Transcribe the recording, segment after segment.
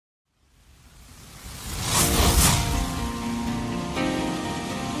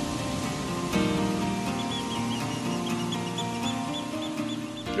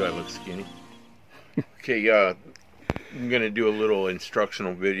look skinny. Okay, I'm going to do a little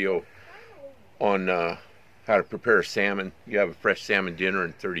instructional video on how to prepare salmon. You have a fresh salmon dinner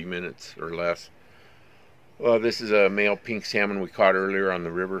in 30 minutes or less. This is a male pink salmon we caught earlier on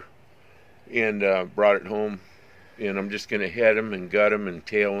the river and brought it home. And I'm just going to head them and gut them and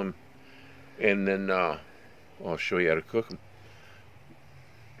tail them. And then I'll show you how to cook them.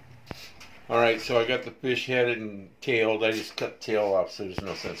 Alright, so I got the fish headed and tailed. I just cut the tail off, so there's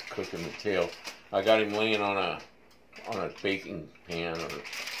no sense cooking the tail. I got him laying on a baking pan or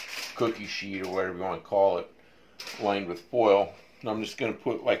cookie sheet or whatever you want to call it, lined with foil. And I'm just going to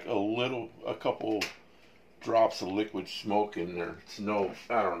put like a couple drops of liquid smoke in there.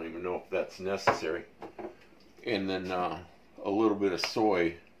 I don't even know if that's necessary. And then a little bit of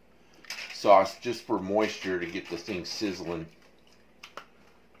soy sauce just for moisture to get the thing sizzling.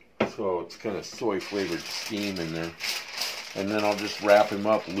 So it's kind of soy flavored steam in there. And then I'll just wrap him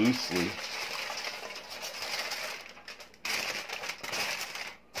up loosely.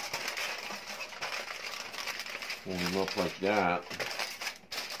 Fold him up like that.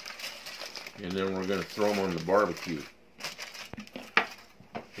 And then we're going to throw him on the barbecue.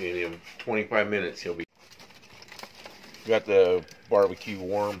 And in 25 minutes he'll be. Got the barbecue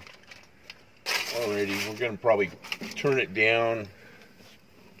warm already. We're going to probably turn it down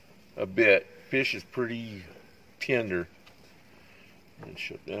a bit. Fish is pretty tender. And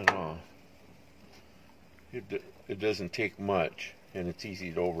shut that off. It doesn't take much, and it's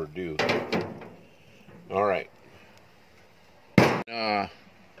easy to overdo. All right.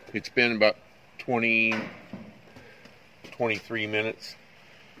 It's been about 23 minutes,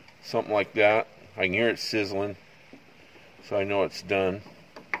 something like that. I can hear it sizzling, so I know it's done.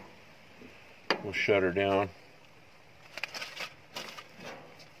 We'll shut her down.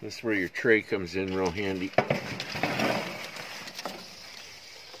 This is where your tray comes in real handy.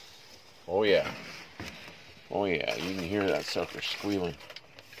 Oh yeah. Oh yeah, you can hear that sucker squealing.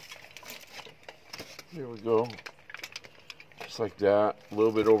 There we go. Just like that. A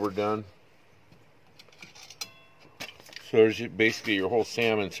little bit overdone. So there's basically your whole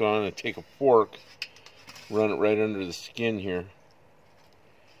salmon. So I'm going to take a fork, run it right under the skin here.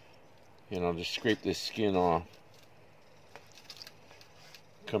 And I'll just scrape this skin off.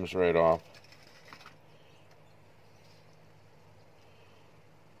 Comes right off.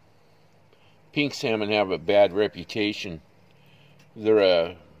 Pink salmon have a bad reputation.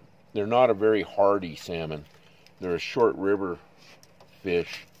 They're not a very hardy salmon. They're a short river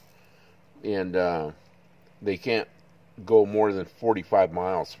fish, and they can't go more than 45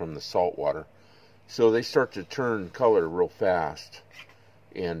 miles from the salt water. So they start to turn color real fast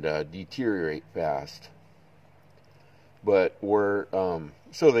and deteriorate fast. But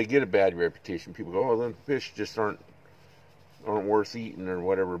so they get a bad reputation. People go, oh, then fish just aren't worth eating or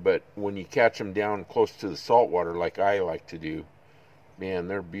whatever. But when you catch them down close to the salt water, like I like to do, man,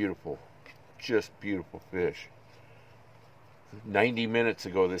 they're beautiful. Just beautiful fish. 90 minutes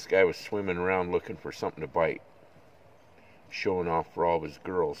ago, this guy was swimming around looking for something to bite, showing off for all of his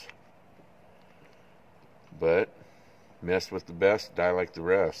girls. But messed with the best, die like the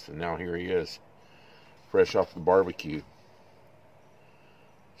rest. And now here he is, fresh off the barbecue.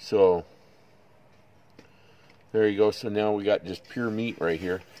 So there you go. So now we got just pure meat right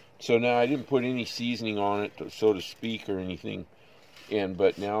here. So now I didn't put any seasoning on it, so to speak, or anything.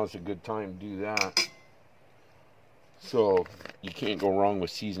 But now is a good time to do that. So you can't go wrong with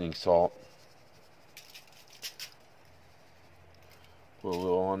seasoning salt. Put a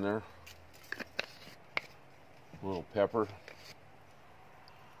little on there. A little pepper.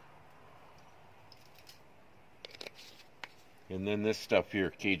 And then this stuff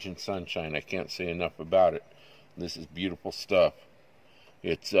here, Cajun Sunshine. I can't say enough about it. This is beautiful stuff.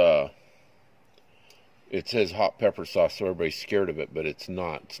 It says hot pepper sauce, so everybody's scared of it, but it's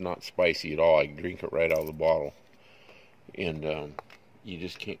not. It's not spicy at all. I can drink it right out of the bottle. And you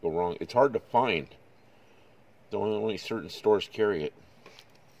just can't go wrong. It's hard to find. Only certain stores carry it.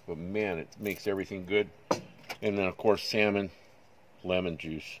 But man, it makes everything good. And then, of course, salmon, lemon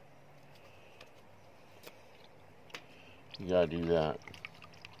juice. You gotta do that.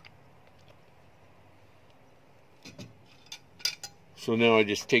 So now I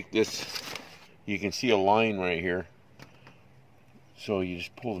just take this. You can see a line right here. So you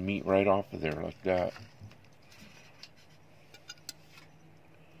just pull the meat right off of there like that.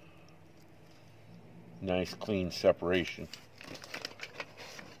 Nice clean separation.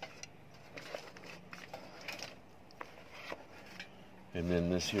 And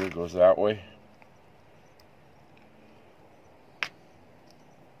then this here goes that way.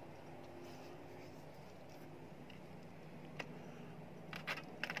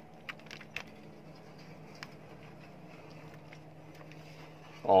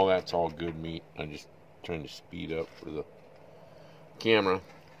 All that's all good meat. I'm just trying to speed up for the camera.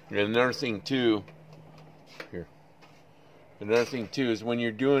 And another thing too, another thing too is when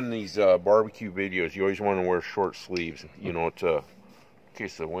you're doing these barbecue videos, you always want to wear short sleeves. You know, to in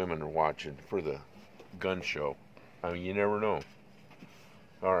case the women are watching for the gun show. I mean, you never know.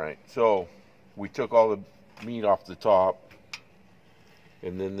 All right, so we took all the meat off the top,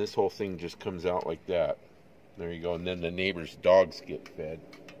 and then this whole thing just comes out like that. There you go. And then the neighbor's dogs get fed.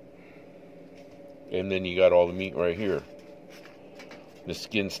 And then you got all the meat right here. The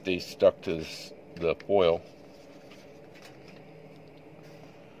skin stays stuck to the foil.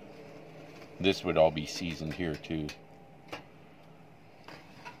 This would all be seasoned here too.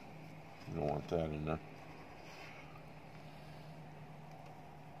 You don't want that in there.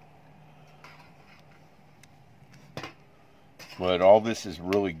 But all this is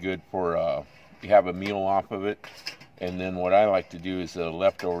really good for you have a meal off of it. And then what I like to do is the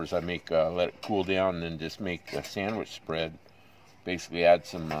leftovers, I make let it cool down and then just make a sandwich spread. Basically add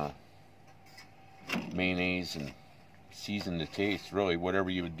some mayonnaise and season the taste. Really,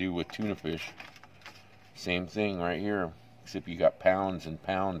 whatever you would do with tuna fish. Same thing right here, except you got pounds and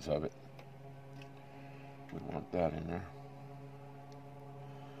pounds of it. Wouldn't want that in there.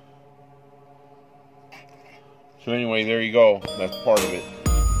 So anyway, there you go. That's part of it.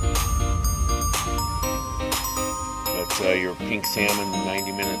 That's your pink salmon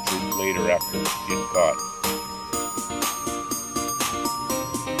 90 minutes later after it's getting caught.